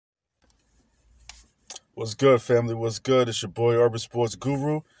What's good, family? What's good? It's your boy, Urban Sports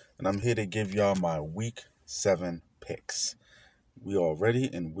Guru, and I'm here to give y'all my Week 7 picks. We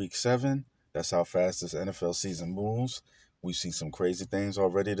already in Week 7. That's how fast this NFL season moves. We've seen some crazy things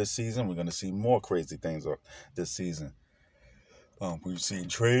already this season. We're going to see more crazy things this season. We've seen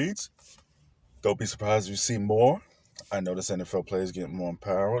trades. Don't be surprised if you see more. I notice NFL players getting more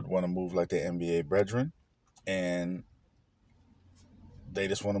empowered, want to move like their NBA brethren, and they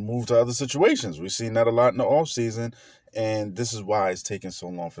just want to move to other situations. We've seen that a lot in the offseason, and this is why it's taking so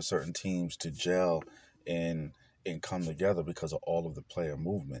long for certain teams to gel and come together because of all of the player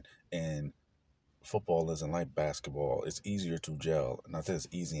movement. And football isn't like basketball. It's easier to gel. Not that it's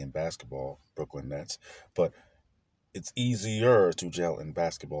easy in basketball, Brooklyn Nets, but it's easier to gel in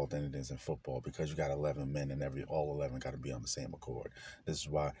basketball than it is in football because you got 11 men and all 11 got to be on the same accord. This is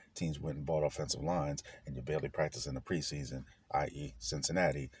why teams went and bought offensive lines and you barely practice in the preseason, i.e.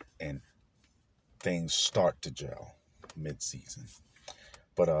 Cincinnati, and things start to gel mid-season.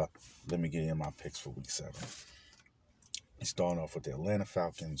 But let me get in my picks for Week 7. We starting off with the Atlanta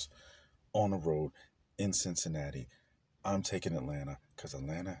Falcons on the road in Cincinnati. I'm taking Atlanta because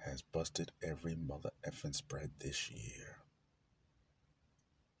Atlanta has busted every mother effing spread this year.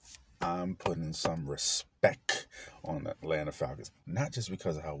 I'm putting some respect on the Atlanta Falcons, not just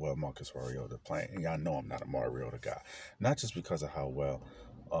because of how well Marcus Mariota playing. And y'all know I'm not a Mariota guy. Not just because of how well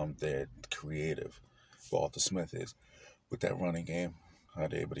they're creative, Arthur Smith is with that running game. How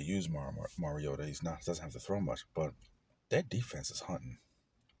they're able to use Mariota. Doesn't have to throw much, but that defense is hunting.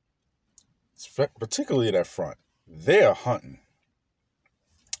 Particularly that front. They are hunting.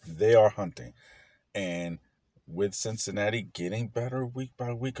 They are hunting. And with Cincinnati getting better week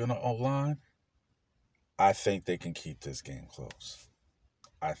by week on the O-line, I think they can keep this game close.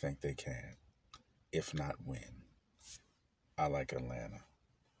 I think they can, if not win. I like Atlanta.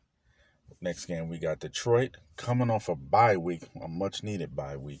 Next game, we got Detroit coming off a bye week, a much-needed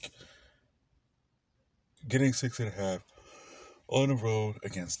bye week, getting 6.5 on the road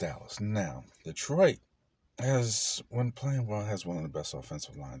against Dallas. Now, Detroit when playing well, has one of the best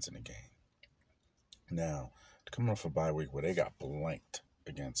offensive lines in the game. Now, coming off a bye week where they got blanked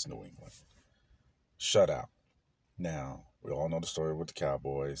against New England. Shutout. Now, we all know the story with the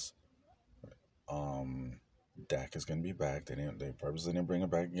Cowboys. Dak is going to be back. They purposely didn't bring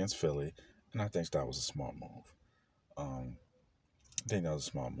him back against Philly, and I think that was a smart move. I think that was a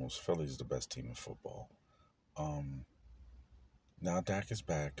smart move. Philly's the best team in football. Now Dak is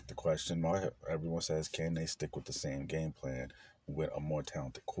back. The question everyone says, can they stick with the same game plan with a more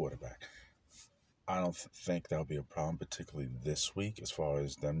talented quarterback? I don't think that'll be a problem, particularly this week, as far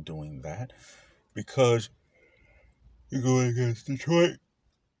as them doing that, because you're going against Detroit.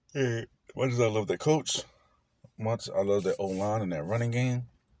 And much as I love their coach, much I love their O-line and their running game,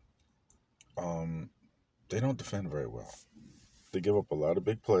 they don't defend very well. They give up a lot of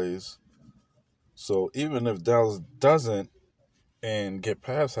big plays. So even if Dallas doesn't and get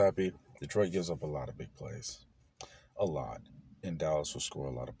pass happy, Detroit gives up a lot of big plays. A lot. And Dallas will score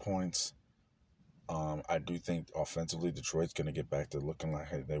a lot of points. I do think offensively Detroit's going to get back to looking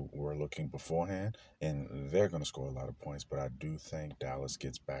like they were looking beforehand, and they're going to score a lot of points. But I do think Dallas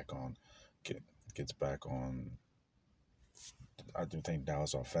gets back on. I do think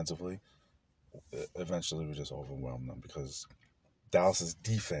Dallas offensively eventually will just overwhelm them because Dallas's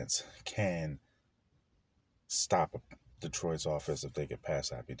defense can stop Detroit's offense if they get pass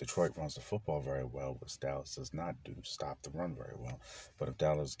happy. Detroit runs the football very well, which Dallas does not do. Stop the run very well. But if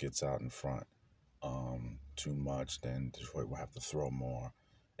Dallas gets out in front too much, then Detroit will have to throw more,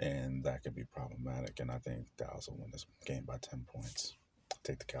 and that could be problematic. And I think Dallas will win this game by 10 points.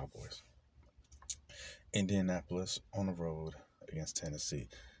 Take the Cowboys. Indianapolis on the road against Tennessee.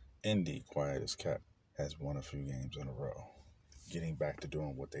 Indy, quiet as kept, has won a few games in a row, getting back to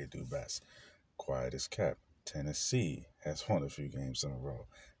doing what they do best. Quiet as kept. Tennessee has won a few games in a row,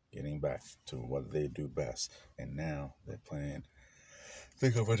 getting back to what they do best. And now they're playing, I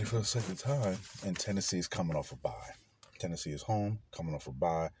think I'm ready for the second time, and Tennessee's coming off a bye. Tennessee is home, coming off a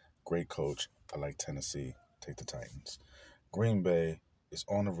bye. Great coach. I like Tennessee. Take the Titans. Green Bay is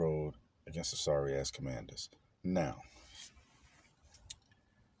on the road against the sorry-ass Commanders. Now,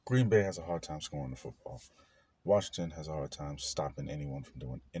 Green Bay has a hard time scoring the football. Washington has a hard time stopping anyone from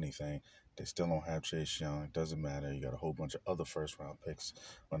doing anything. They still don't have Chase Young. It doesn't matter. You got a whole bunch of other first-round picks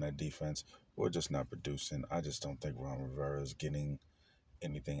on that defense. We're just not producing. I just don't think Ron Rivera is getting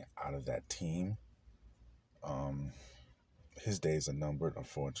anything out of that team. His days are numbered,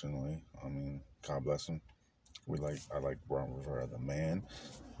 unfortunately. I mean, God bless him. I like Ron Rivera, the man,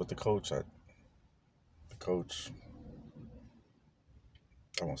 but the coach,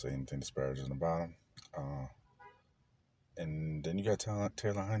 I won't say anything disparaging about him. Uh, and then you got Taylor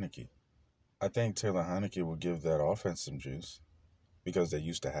Heineke. I think Taylor Heineke will give that offense some juice because they're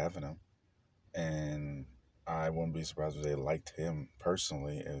used to having him. And I wouldn't be surprised if they liked him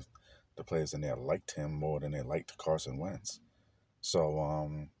personally, if the players in there liked him more than they liked Carson Wentz. So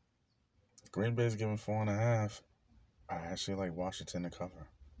Green Bay's giving 4.5. I actually like Washington to cover.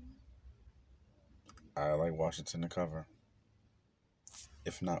 I like Washington to cover.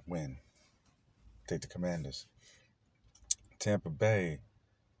 If not win, take the Commanders. Tampa Bay.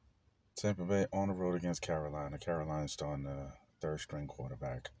 Tampa Bay on the road against Carolina. Carolina's starting the third string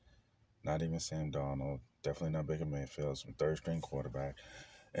quarterback. Not even Sam Darnold. Definitely not Baker Mayfield. Some third string quarterback.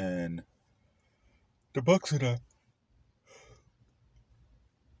 And the Bucks are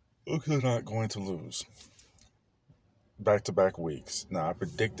not going to lose back-to-back weeks. Now, I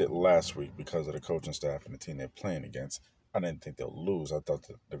predicted last week because of the coaching staff and the team they're playing against. I didn't think they'll lose. I thought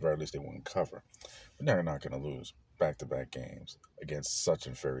that at the very least they wouldn't cover. But they're not going to lose back-to-back games against such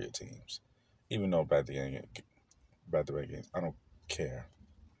inferior teams. Even though back-to-back games, I don't care.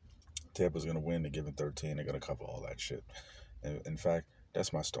 Tampa's going to win. They're giving 13. They're going to cover all that shit. In fact,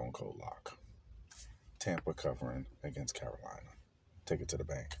 that's my stone cold lock. Tampa covering against Carolina. Take it to the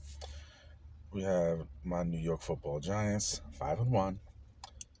bank. We have my New York Football Giants, 5-1.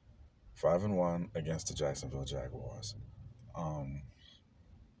 5-1 against the Jacksonville Jaguars.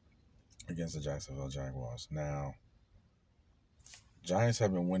 Now, Giants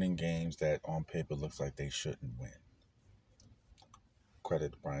have been winning games that on paper looks like they shouldn't win.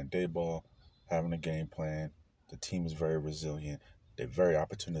 Credit to Brian Daboll having a game plan. The team is very resilient. They're very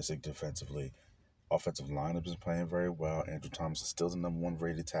opportunistic defensively. Offensive lineup is playing very well. Andrew Thomas is still the number one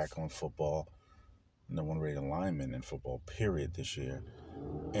rated tackle in football, number one rated lineman in football, period, this year.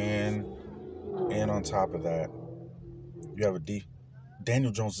 And on top of that, you have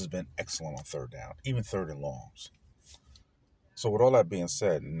Daniel Jones has been excellent on third down, even third and longs. So with all that being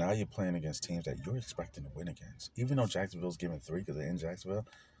said, now you're playing against teams that you're expecting to win against. Even though Jacksonville's giving 3 because they're in Jacksonville,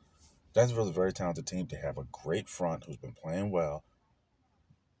 Jacksonville's a very talented team. They have a great front who's been playing well.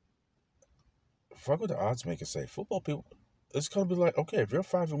 Fuck what the odds makers say. Football people, it's going to be like, okay, if you're a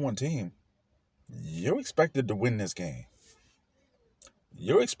 5-1 team, you're expected to win this game.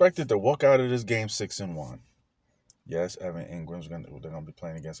 You're expected to walk out of this game 6-1. Yes, they're going to be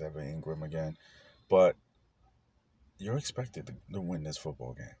playing against Evan Ingram again, but you're expected to win this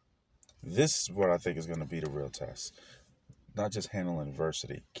football game. This is what I think is going to be the real test. Not just handling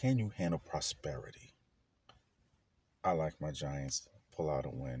adversity. Can you handle prosperity? I like my Giants pull out a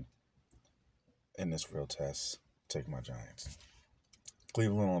win in this real test. Take my Giants.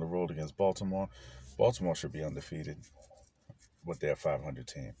 Cleveland on the road against Baltimore. Baltimore should be undefeated with their 500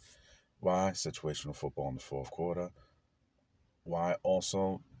 team. Why? Situational football in the fourth quarter. Why?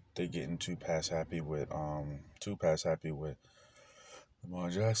 Also, they getting too pass happy with Lamar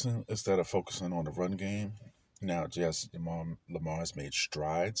Jackson instead of focusing on the run game. Now, yes, Lamar has made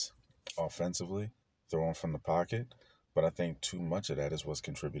strides offensively, throwing from the pocket, but I think too much of that is what's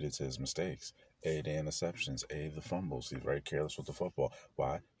contributed to his mistakes. The interceptions, the fumbles. He's very careless with the football.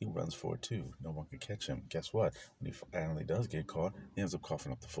 Why? He runs for it too. No one can catch him. Guess what? When he finally does get caught, he ends up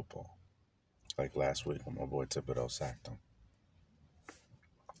coughing up the football. Like last week when my boy Thibodeau sacked him.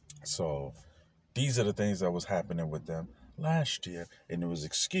 So these are the things that was happening with them last year, and it was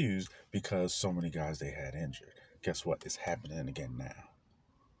excused because so many guys they had injured. Guess what? It's happening again now.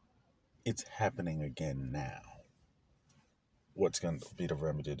 It's happening again now. What's going to be the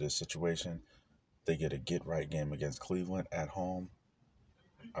remedy to this situation? They get a get-right game against Cleveland at home.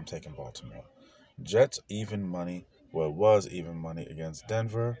 I'm taking Baltimore. Jets, even money. Well, it was even money against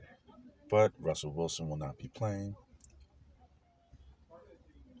Denver, but Russell Wilson will not be playing.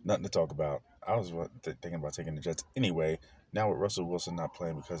 Nothing to talk about. I was thinking about taking the Jets anyway. Now with Russell Wilson not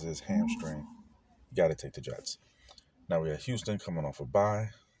playing because of his hamstring, you got to take the Jets. Now we have Houston coming off a bye.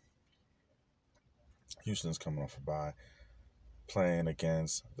 Houston's coming off a bye, playing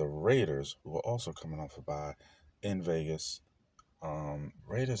against the Raiders, who are also coming off a bye in Vegas.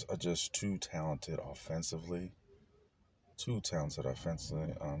 Raiders are just too talented offensively. I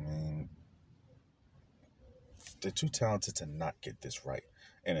mean, they're too talented to not get this right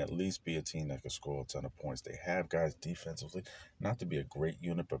and at least be a team that can score a ton of points. They have guys defensively, not to be a great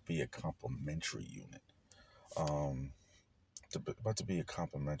unit, but be a complementary unit. To be a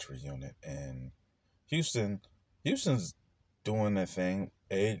complementary unit. And Houston's doing their thing.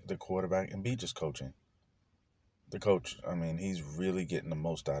 A, the quarterback, and B, just coaching. The coach, I mean, he's really getting the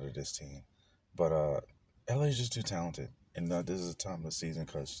most out of this team. But LA's just too talented. And this is a time of the season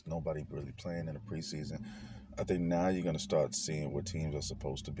because nobody really playing in the preseason. I think now you're going to start seeing what teams are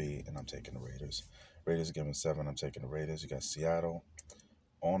supposed to be, and I'm taking the Raiders. Raiders are giving 7. I'm taking the Raiders. You got Seattle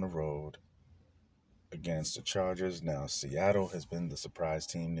on the road against the Chargers. Now, Seattle has been the surprise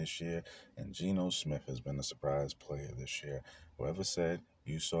team this year, and Geno Smith has been the surprise player this year. Whoever said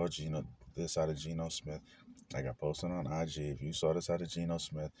you saw this out of Geno Smith, like I posted on IG, if you saw this out of Geno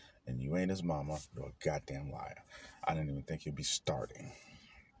Smith and you ain't his mama, you're a goddamn liar. I didn't even think he'd be starting.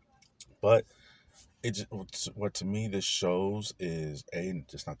 But what to me this shows is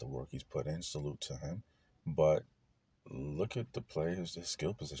just not the work he's put in. Salute to him, but look at the players, the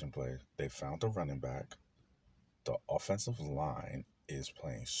skill position players. They found a running back. The offensive line is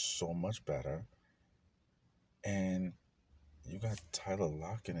playing so much better, and you got Tyler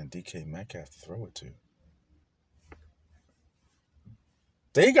Lockett and DK Metcalf to throw it to.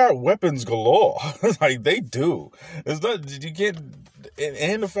 They got weapons galore. Like they do. It's not you get,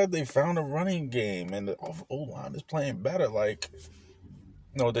 and the fact they found a running game and the O line is playing better. Like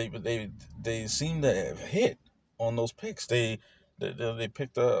no, they seem to have hit on those picks. They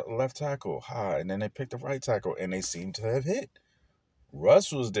picked the left tackle high, and then they picked the right tackle, and they seem to have hit.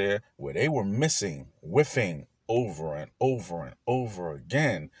 Russ was there where they were missing, whiffing over and over and over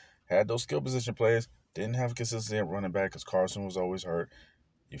again. Had those skill position players, didn't have consistency at running back because Carson was always hurt.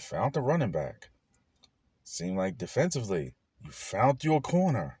 You found the running back. Seemed like defensively, you found your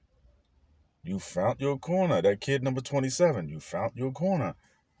corner. You found your corner. That kid number 27, you found your corner.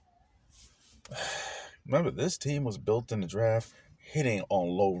 Remember, this team was built in the draft hitting on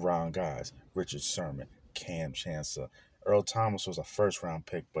low round guys. Richard Sherman, Cam Chancellor. Earl Thomas was a first round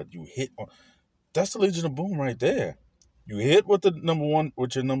pick, but you hit on. That's the Legion of Boom right there. You hit with your number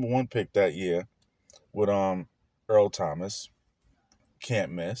one pick that year with Earl Thomas.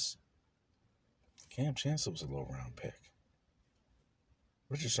 Can't miss. Cam Chancellor was a low round pick.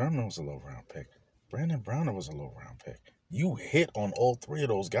 Richard Sherman was a low round pick. Brandon Browner was a low round pick. You hit on all three of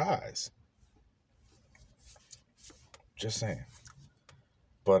those guys. Just saying.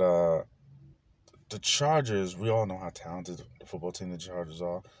 But the Chargers, we all know how talented the football team the Chargers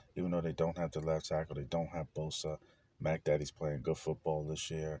are. Even though they don't have the left tackle, they don't have Bosa. Mac Daddy's playing good football this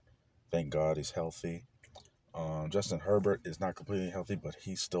year. Thank God he's healthy. Justin Herbert is not completely healthy, but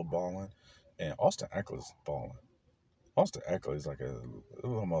he's still balling. And Austin Eckler is balling. Austin Eckler is like a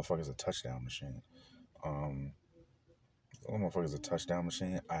little motherfucker's a touchdown machine. Little motherfucker's a touchdown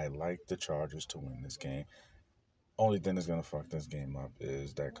machine. I like the Chargers to win this game. Only thing that's gonna fuck this game up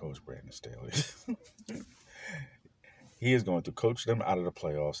is that coach Brandon Staley. He is going to coach them out of the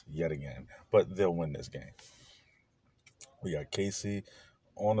playoffs yet again, but they'll win this game. We got KC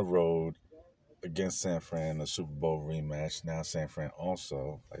on the road against San Fran, the Super Bowl rematch. Now San Fran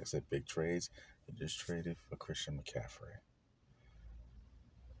also, like I said, big trades. They just traded for Christian McCaffrey.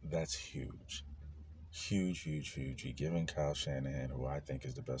 That's huge. Huge, huge, huge. You're giving Kyle Shanahan, who I think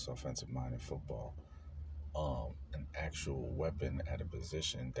is the best offensive mind in football, an actual weapon at a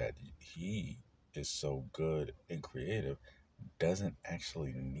position that he is so good and creative, doesn't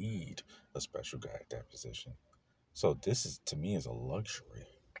actually need a special guy at that position. So this is, to me, is a luxury.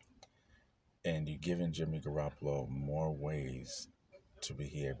 And you're giving Jimmy Garoppolo more ways to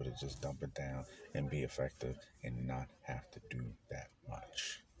be able to just dump it down and be effective and not have to do that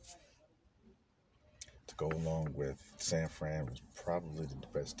much. To go along with San Fran was probably the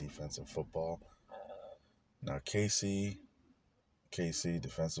best defense in football. Now KC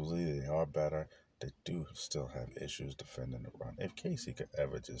defensively, they are better. They do still have issues defending the run. If KC could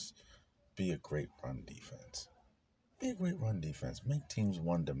ever just be a great run defense, make teams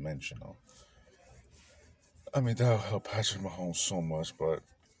one-dimensional. I mean, that'll help Patrick Mahomes so much, but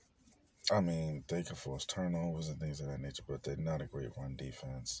I mean, they can force turnovers and things of that nature, but they're not a great run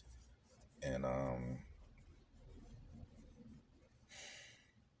defense. And I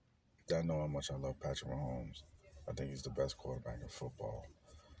know how much I love Patrick Mahomes. I think he's the best quarterback in football.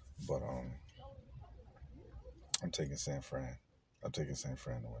 But I'm taking San Fran. I'm taking San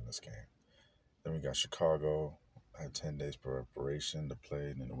Fran to win this game. Then we got Chicago. I had 10 days preparation to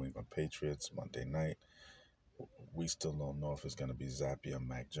play the New England Patriots Monday night. We still don't know if it's going to be Zappe or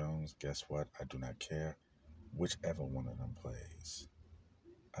Mac Jones. Guess what? I do not care. Whichever one of them plays.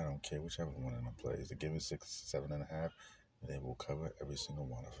 I don't care whichever one of them plays. They give it 6, 7.5. They will cover every single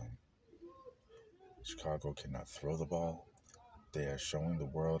one of them. Chicago cannot throw the ball. They are showing the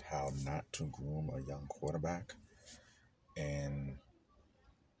world how not to groom a young quarterback. And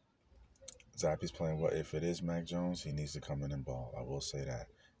Zappe's playing well. If it is Mac Jones, he needs to come in and ball. I will say that.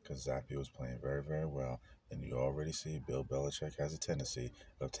 Because Zappe was playing very, very well. And you already see Bill Belichick has a tendency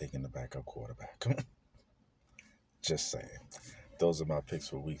of taking the backup quarterback. Just saying. Those are my picks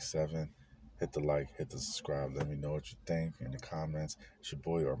for Week 7. Hit the like, hit the subscribe. Let me know what you think in the comments. It's your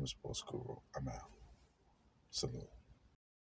boy, Urban Sports Guru. I'm out. Salute.